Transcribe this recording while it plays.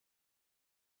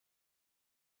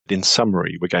In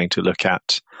summary, we're going to look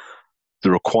at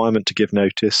the requirement to give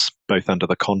notice, both under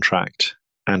the contract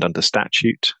and under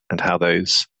statute, and how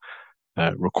those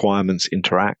requirements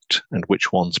interact and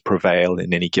which ones prevail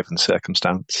in any given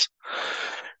circumstance.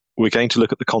 We're going to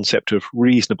look at the concept of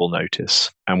reasonable notice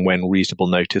and when reasonable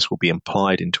notice will be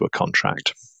implied into a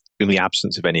contract in the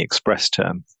absence of any express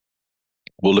term.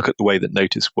 We'll look at the way that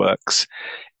notice works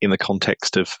in the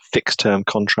context of fixed-term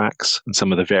contracts and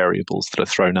some of the variables that are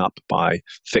thrown up by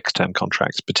fixed-term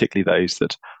contracts, particularly those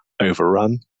that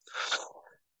overrun.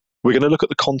 We're going to look at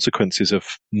the consequences of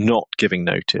not giving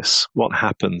notice. What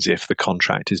happens if the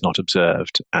contract is not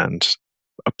observed and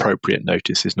appropriate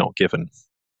notice is not given?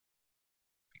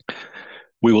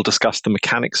 We will discuss the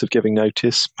mechanics of giving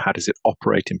notice. How does it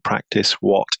operate in practice?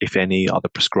 What, if any, are the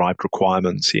prescribed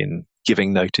requirements in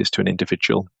giving notice to an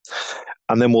individual?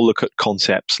 And then we'll look at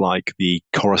concepts like the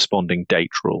corresponding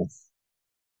date rule,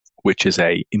 which is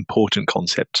an important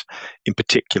concept, in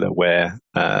particular where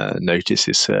notice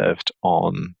is served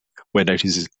on, where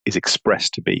notice is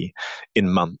expressed to be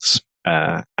in months,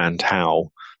 and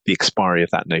how the expiry of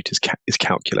that notice is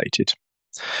calculated.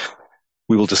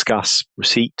 We will discuss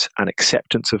receipt and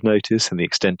acceptance of notice and the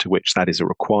extent to which that is a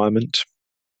requirement.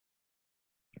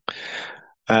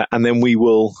 And then we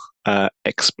will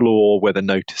explore whether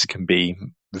notice can be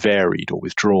varied or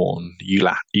withdrawn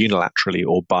unilaterally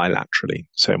or bilaterally.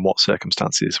 So in what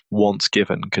circumstances, once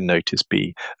given, can notice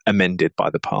be amended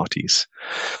by the parties?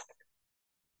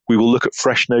 We will look at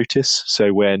fresh notice.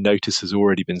 So where notice has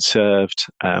already been served,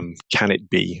 can it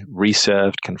be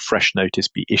reserved? Can fresh notice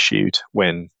be issued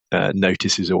when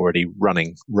notice is already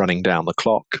running down the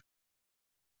clock?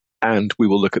 And we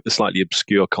will look at the slightly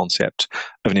obscure concept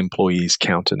of an employee's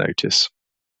counter notice.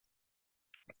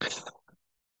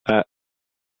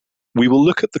 We will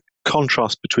look at the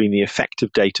contrast between the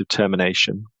effective date of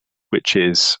termination, which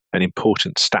is an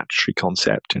important statutory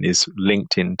concept and is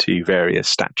linked into various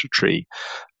statutory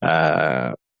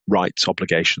rights,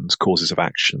 obligations, causes of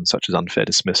action, such as unfair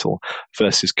dismissal,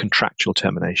 versus contractual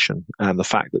termination, and the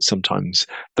fact that sometimes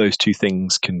those two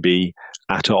things can be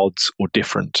at odds or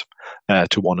different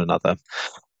to one another.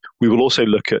 We will also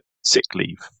look at sick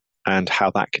leave and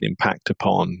how that can impact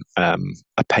upon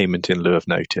a payment in lieu of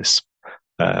notice.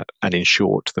 And in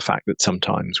short, the fact that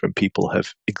sometimes when people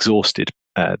have exhausted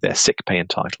their sick pay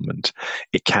entitlement,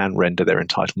 it can render their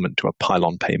entitlement to a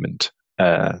PILON payment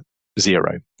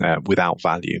zero, without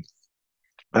value,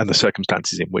 and the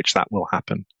circumstances in which that will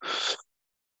happen.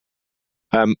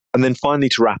 And then finally,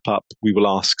 to wrap up, we will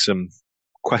ask some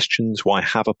questions. Why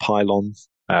have a PILON?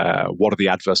 What are the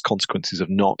adverse consequences of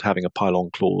not having a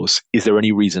PILON clause? Is there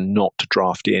any reason not to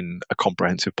draft in a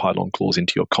comprehensive PILON clause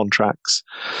into your contracts?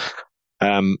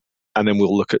 And then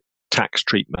we'll look at tax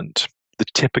treatment, the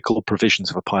typical provisions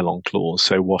of a PILON clause,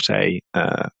 so what a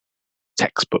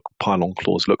textbook PILON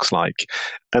clause looks like.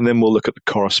 And then we'll look at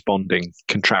the corresponding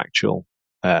contractual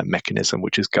mechanism,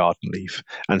 which is garden leave,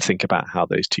 and think about how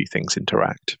those two things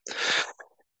interact.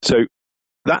 So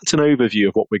that's an overview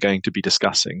of what we're going to be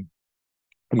discussing.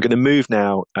 I'm going to move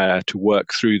now to work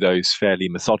through those fairly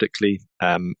methodically,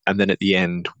 and then at the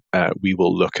end we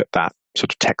will look at that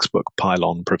sort of textbook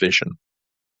PILON provision